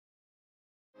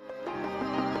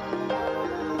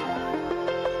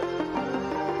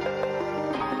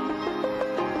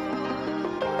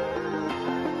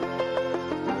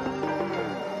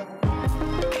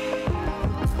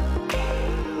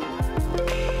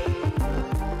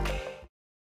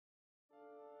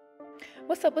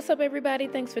What's up everybody?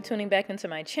 Thanks for tuning back into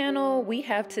my channel. We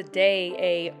have today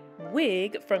a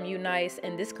wig from UNICE,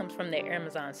 and this comes from their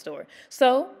Amazon store.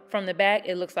 So from the back,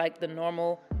 it looks like the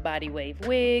normal body wave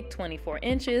wig, 24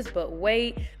 inches, but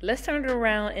wait, let's turn it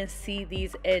around and see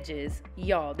these edges.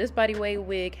 Y'all, this body wave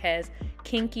wig has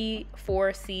kinky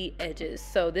 4C edges.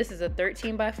 So this is a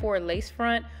 13x4 lace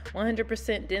front,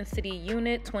 100% density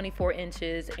unit, 24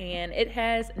 inches, and it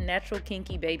has natural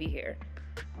kinky baby hair.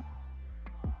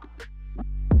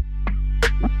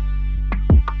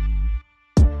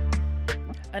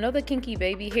 I know the kinky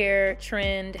baby hair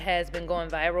trend has been going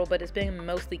viral, but it's been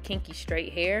mostly kinky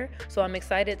straight hair. So I'm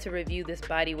excited to review this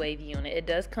body wave unit. It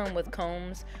does come with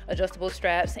combs, adjustable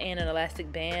straps, and an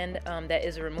elastic band that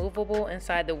is removable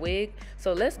inside the wig.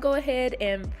 So let's go ahead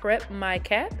and prep my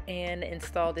cap and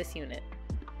install this unit.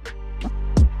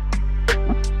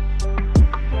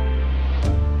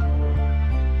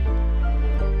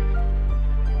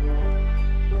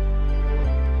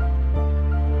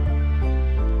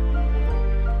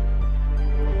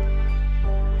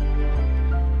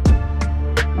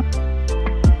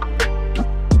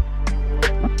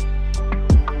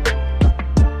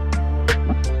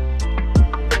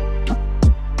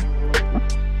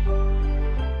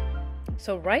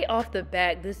 So right off the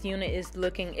bat, this unit is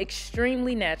looking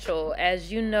extremely natural.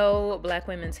 As you know, Black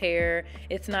women's hair,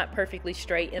 it's not perfectly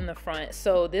straight in the front.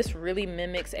 So this really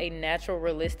mimics a natural,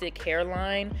 realistic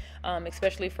hairline,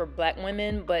 especially for Black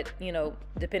women. But, you know,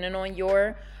 depending on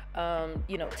your,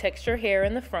 texture hair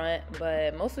in the front,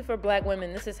 but mostly for Black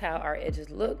women, this is how our edges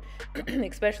look,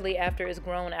 especially after it's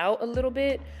grown out a little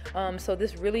bit. So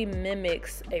this really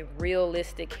mimics a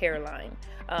realistic hairline.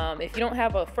 If you don't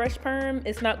have a fresh perm,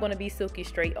 it's not going to be silky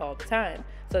straight all the time.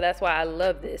 So that's why I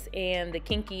love this. And the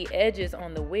kinky edges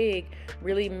on the wig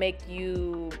really make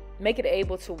it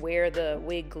able to wear the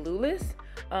wig glueless,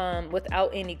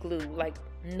 without any glue, like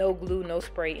no glue, no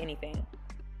spray, anything.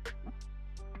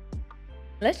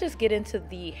 Let's just get into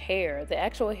the hair. The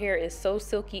actual hair is so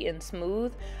silky and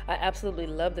smooth. I absolutely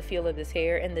love the feel of this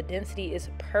hair, and the density is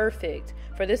perfect.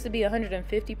 For this to be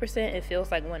 150%, it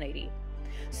feels like 180.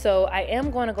 So I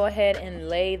am going to go ahead and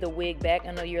lay the wig back.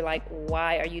 I know you're like,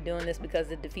 why are you doing this?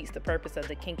 Because it defeats the purpose of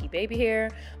the kinky baby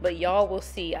hair, but y'all will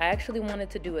see. I actually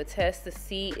wanted to do a test to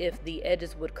see if the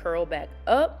edges would curl back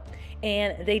up,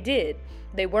 and they did.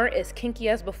 They weren't as kinky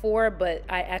as before, but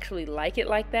I actually like it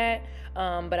like that.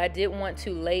 But I did want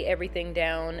to lay everything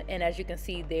down, and as you can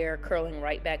see, they're curling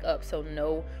right back up, so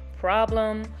no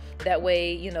problem. That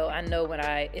way, you know, I know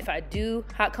if I do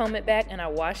hot comb it back and I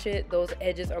wash it, those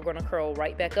edges are going to curl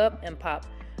right back up and pop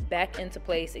back into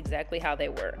place exactly how they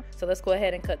were. So let's go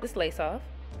ahead and cut this lace off.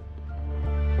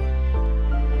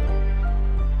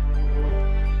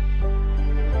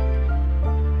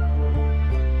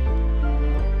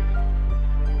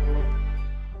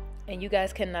 And you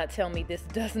guys cannot tell me this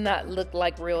does not look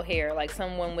like real hair, like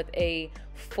someone with a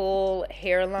full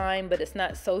hairline, but it's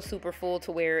not so super full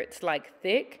to where it's like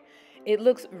thick. It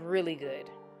looks really good.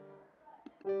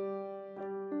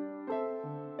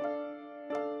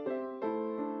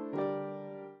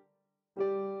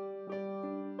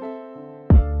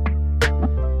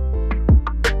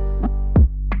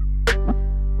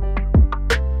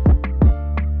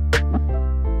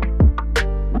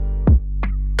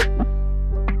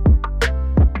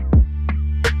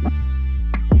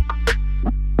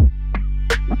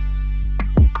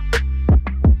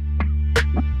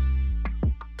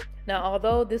 Now,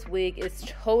 although this wig is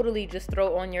totally just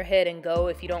throw on your head and go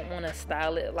if you don't want to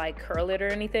style it, like curl it or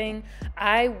anything,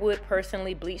 I would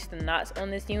personally bleach the knots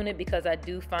on this unit because I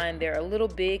do find they're a little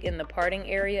big in the parting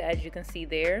area, as you can see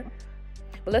there.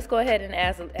 But let's go ahead and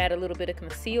add a little bit of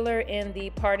concealer in the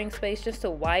parting space just to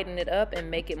widen it up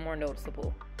and make it more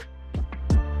noticeable.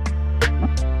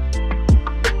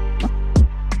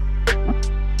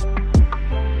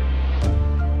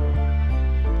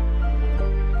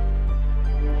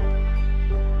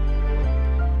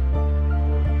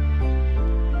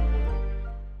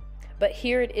 But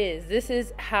here it is. This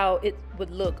is how it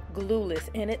would look glueless,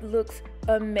 and it looks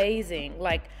amazing.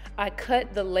 Like, I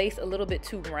cut the lace a little bit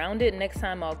too rounded. Next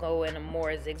time I'll go in a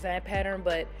more zigzag pattern,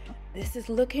 but this is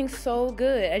looking so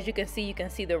good. As you can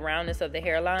see the roundness of the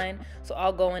hairline. So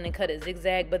I'll go in and cut it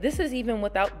zigzag, but this is even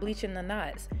without bleaching the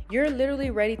knots. You're literally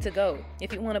ready to go.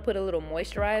 If you want to put a little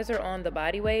moisturizer on the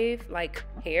body wave, like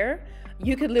hair,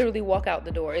 you could literally walk out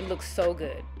the door. It looks so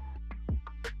good.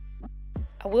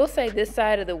 I will say this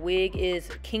side of the wig is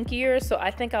kinkier, so I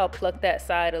think I'll pluck that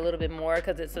side a little bit more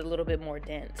because it's a little bit more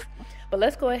dense. But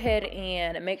let's go ahead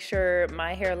and make sure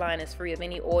my hairline is free of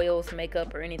any oils,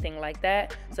 makeup, or anything like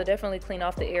that. So definitely clean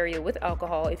off the area with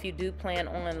alcohol if you do plan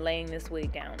on laying this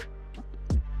wig down.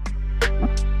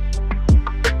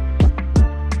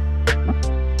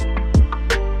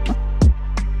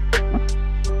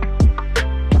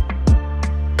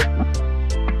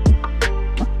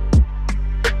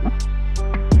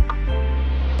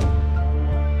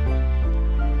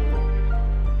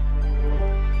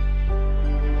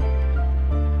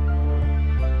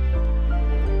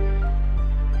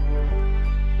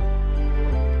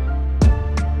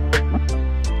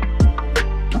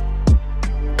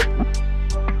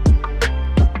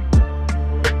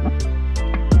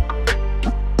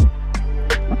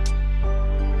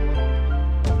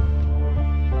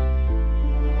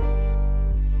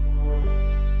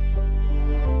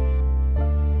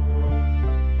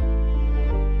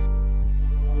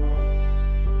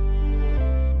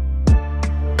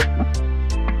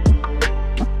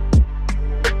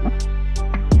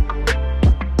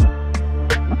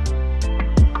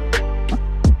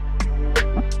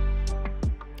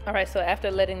 All right, so after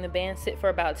letting the band sit for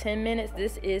about 10 minutes,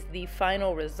 this is the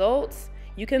final results.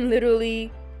 You can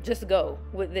literally just go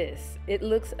with this. It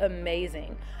looks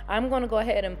amazing. I'm going to go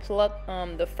ahead and pluck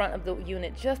the front of the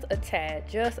unit just a tad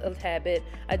bit.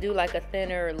 I do like a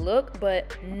thinner look,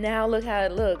 but now look how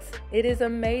it looks. It is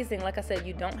amazing. Like I said,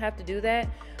 you don't have to do that,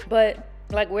 but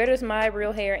like, where does my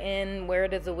real hair end? Where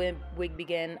does the wig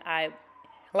begin?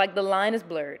 Like, the line is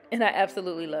blurred, and I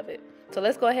absolutely love it. So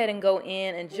let's go ahead and go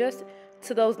in and just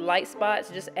to those light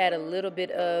spots, just add a little bit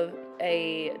of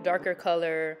a darker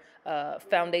color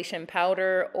foundation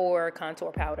powder or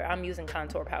contour powder. I'm using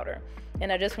contour powder.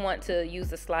 And I just want to use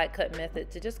the slide cut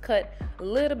method to just cut a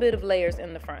little bit of layers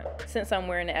in the front, since I'm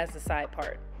wearing it as the side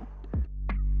part.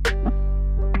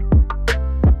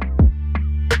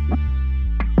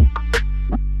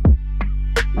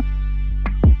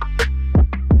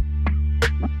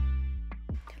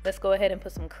 Let's go ahead and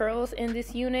put some curls in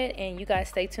this unit, and you guys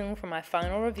stay tuned for my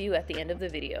final review at the end of the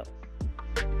video.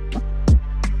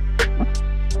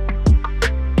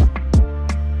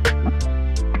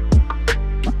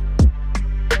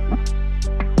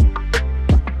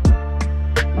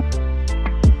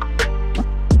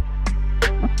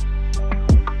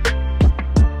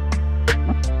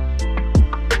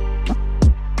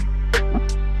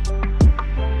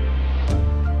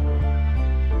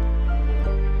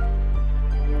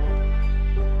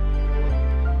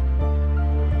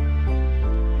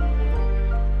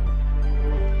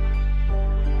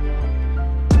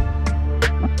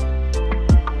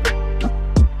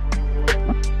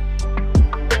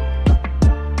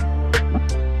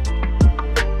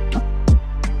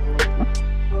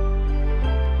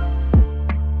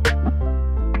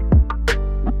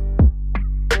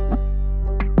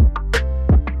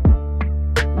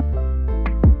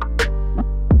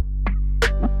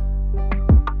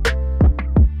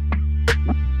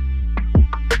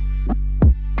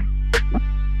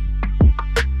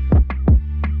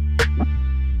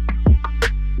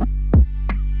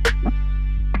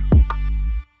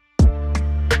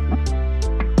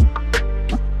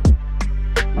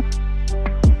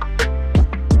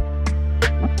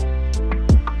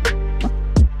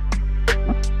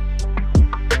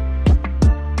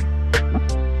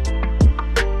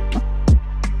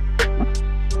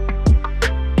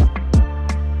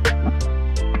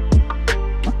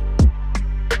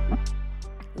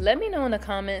 Let me know in the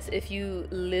comments if you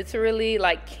literally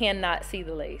like cannot see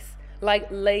the lace. Like,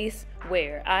 lace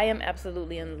wear. I am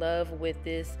absolutely in love with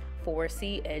this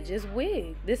 4C Edges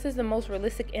wig. This is the most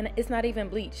realistic, and it's not even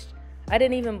bleached. I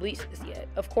didn't even bleach this yet.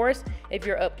 Of course, if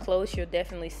you're up close, you'll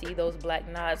definitely see those black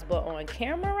knots, but on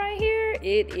camera right here,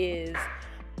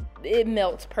 it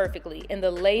melts perfectly, and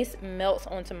the lace melts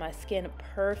onto my skin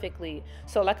perfectly.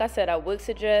 So like I said, I would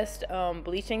suggest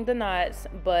bleaching the knots,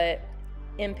 but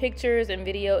in pictures and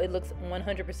video, it looks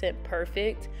 100%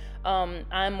 perfect.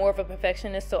 I'm more of a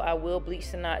perfectionist, so I will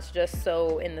bleach the knots just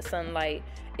so in the sunlight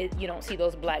you don't see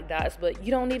those black dots, but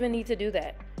you don't even need to do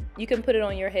that. You can put it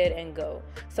on your head and go.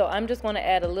 So I'm just going to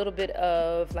add a little bit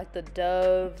of like the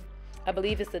Dove, I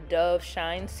believe it's the Dove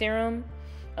Shine Serum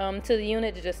to the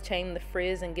unit to just change the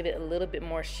frizz and give it a little bit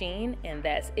more sheen, and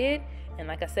that's it. And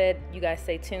like I said, you guys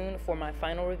stay tuned for my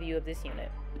final review of this unit.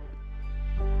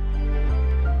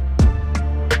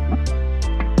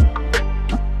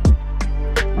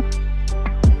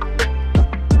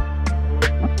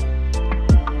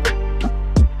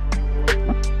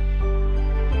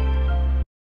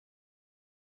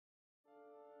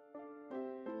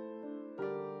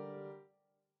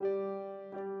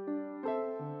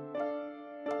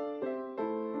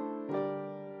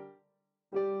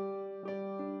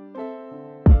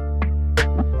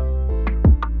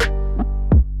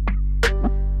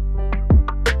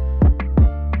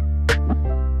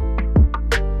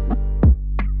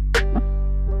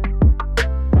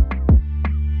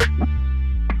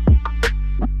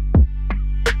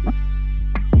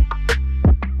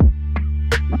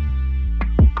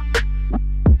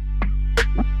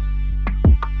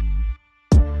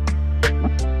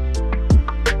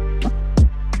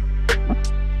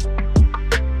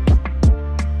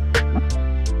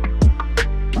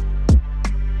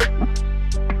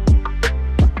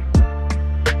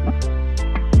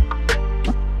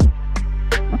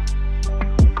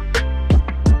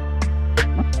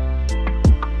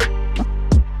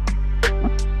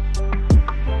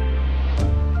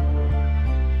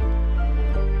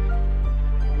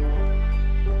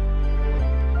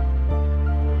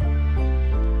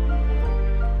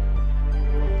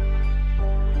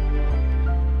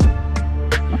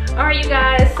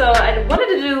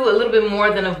 a little bit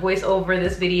more than a voiceover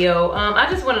this video. I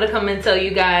just wanted to come and tell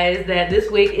you guys that this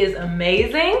wig is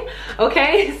amazing.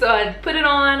 Okay, so I put it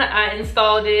on, I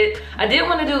installed it. I did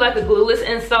want to do like a glueless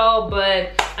install,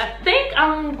 but I think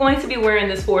I'm going to be wearing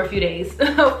this for a few days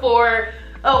for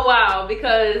a while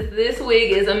because this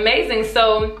wig is amazing.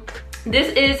 So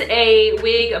this is a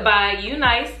wig by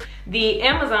UNICE, the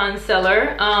Amazon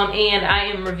seller, and I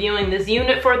am reviewing this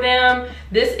unit for them.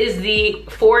 This is the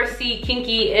 4C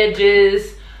Kinky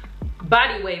Edges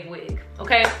body wave wig,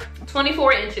 okay?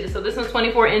 24 inches, so this one's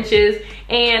 24 inches.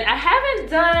 And I've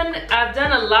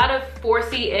done a lot of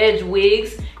 4C edge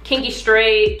wigs, kinky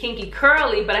straight, kinky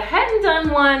curly, but I hadn't done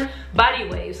one body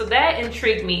wave, so that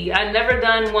intrigued me. I've never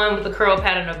done one with a curl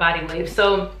pattern or body wave,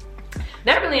 so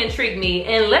that really intrigued me.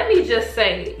 And let me just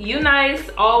say,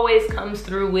 UNICE always comes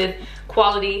through with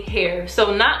quality hair.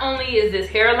 So not only is this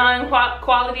hairline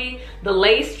quality, the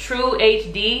lace true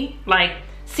HD, like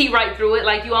see right through it.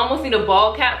 Like you almost need a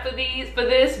ball cap for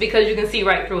this because you can see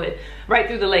right through it, right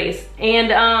through the lace.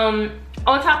 And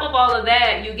on top of all of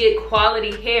that, you get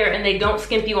quality hair and they don't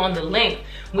skimp you on the length,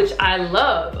 which I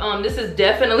love. This is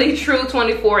definitely true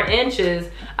 24 inches.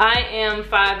 I am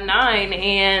 5'9",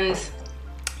 and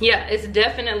yeah, it's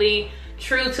definitely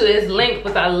true to its length,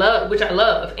 which I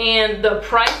love. And the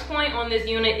price point on this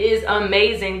unit is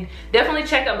amazing. Definitely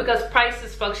check out, because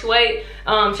prices fluctuate.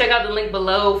 Check out the link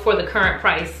below for the current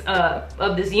price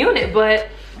of this unit. But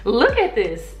look at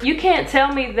this. You can't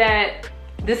tell me that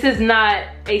this is not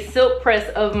a silk press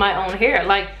of my own hair.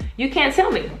 Like, you can't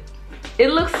tell me. It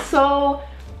looks so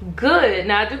good.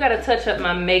 Now I do gotta touch up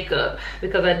my makeup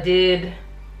because I did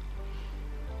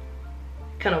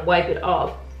kind of wipe it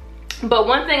off. But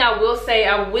one thing I will say,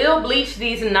 I will bleach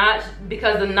these knots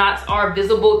because the knots are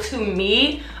visible to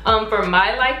me for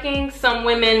my liking. Some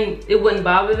women, it wouldn't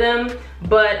bother them,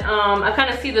 but I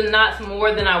kind of see the knots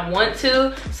more than I want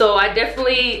to. So I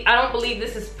don't believe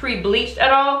this is pre-bleached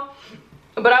at all,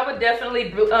 but I would definitely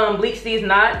bleach these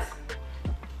knots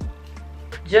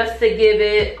just to give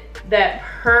it that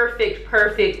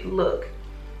perfect look.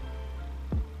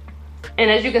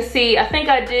 And as you can see, I think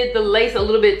I did the lace a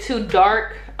little bit too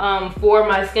dark for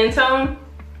my skin tone,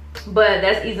 but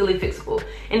that's easily fixable.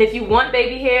 And if you want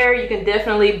baby hair, you can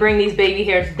definitely bring these baby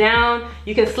hairs down.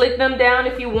 You can slick them down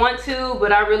if you want to,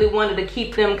 but I really wanted to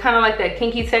keep them kind of like that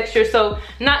kinky texture, so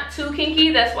not too kinky.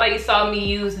 That's why you saw me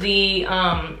use the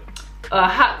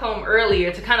hot comb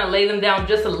earlier to kind of lay them down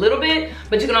just a little bit,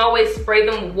 but you can always spray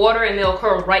them with water and they'll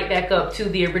curl right back up to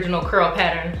the original curl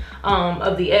pattern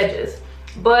of the edges.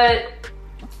 But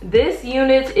this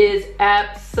unit is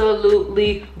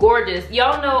absolutely gorgeous.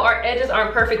 Y'all know our edges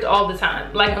aren't perfect all the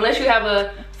time. Like, unless you have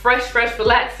a fresh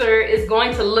relaxer, it's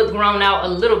going to look grown out a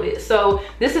little bit. So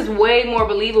this is way more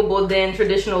believable than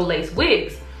traditional lace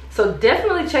wigs. So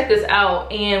definitely check this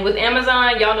out. And with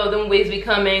Amazon, y'all know them wigs be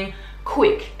coming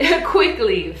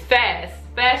quickly,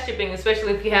 fast shipping,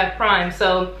 especially if you have Prime.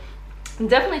 So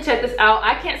definitely check this out.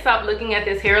 I can't stop looking at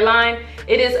this hairline.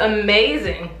 It is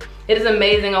amazing. It is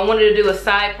amazing. I wanted to do a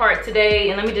side part today,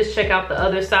 and let me just check out the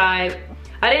other side.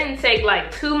 I didn't take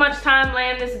like too much time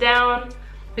laying this down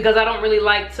because I don't really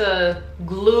like to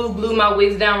glue my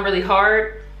wigs down really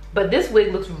hard, but this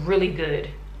wig looks really good.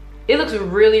 It looks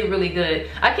really good.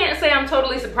 I can't say I'm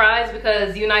totally surprised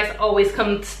because UNICE always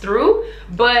comes through,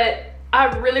 but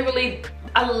I'm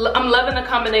loving the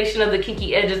combination of the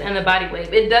kinky edges and the body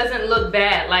wave. It doesn't look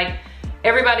bad. Like,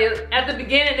 everybody at the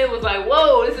beginning, it was like,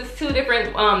 whoa, this is two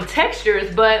different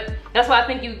textures, but that's why I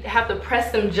think you have to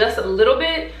press them just a little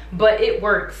bit, but it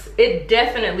works. It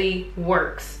definitely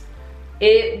works.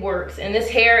 It works. And this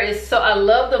hair is so, I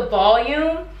love the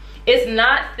volume. It's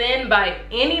not thin by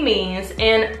any means,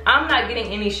 and I'm not getting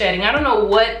any shedding. I don't know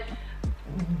what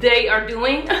they are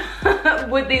doing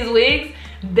with these wigs.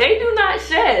 They do not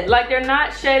shed. Like, they're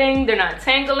not shedding, they're not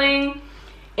tangling,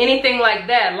 anything like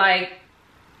that. Like,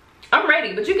 I'm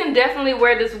ready. But you can definitely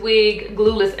wear this wig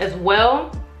glueless as well.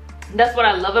 That's what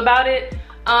I love about it.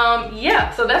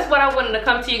 Yeah, so that's what I wanted to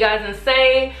come to you guys and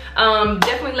say.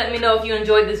 Definitely let me know if you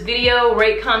enjoyed this video.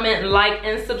 Rate, comment, like,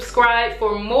 and subscribe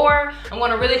for more. I'm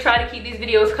gonna really try to keep these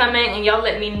videos coming, and y'all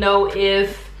let me know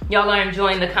if y'all are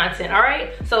enjoying the content. All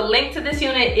right, so link to this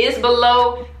unit is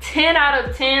below. 10 out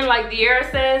of 10, like Diera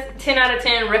says. 10 out of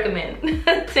 10 recommend.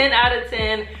 10 out of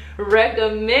 10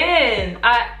 recommend.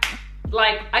 I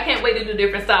can't wait to do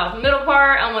different styles. Middle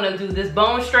part, I'm gonna do this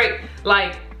bone straight.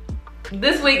 Like,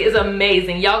 this wig is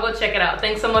amazing. Y'all go check it out.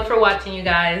 Thanks so much for watching, you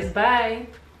guys. Bye.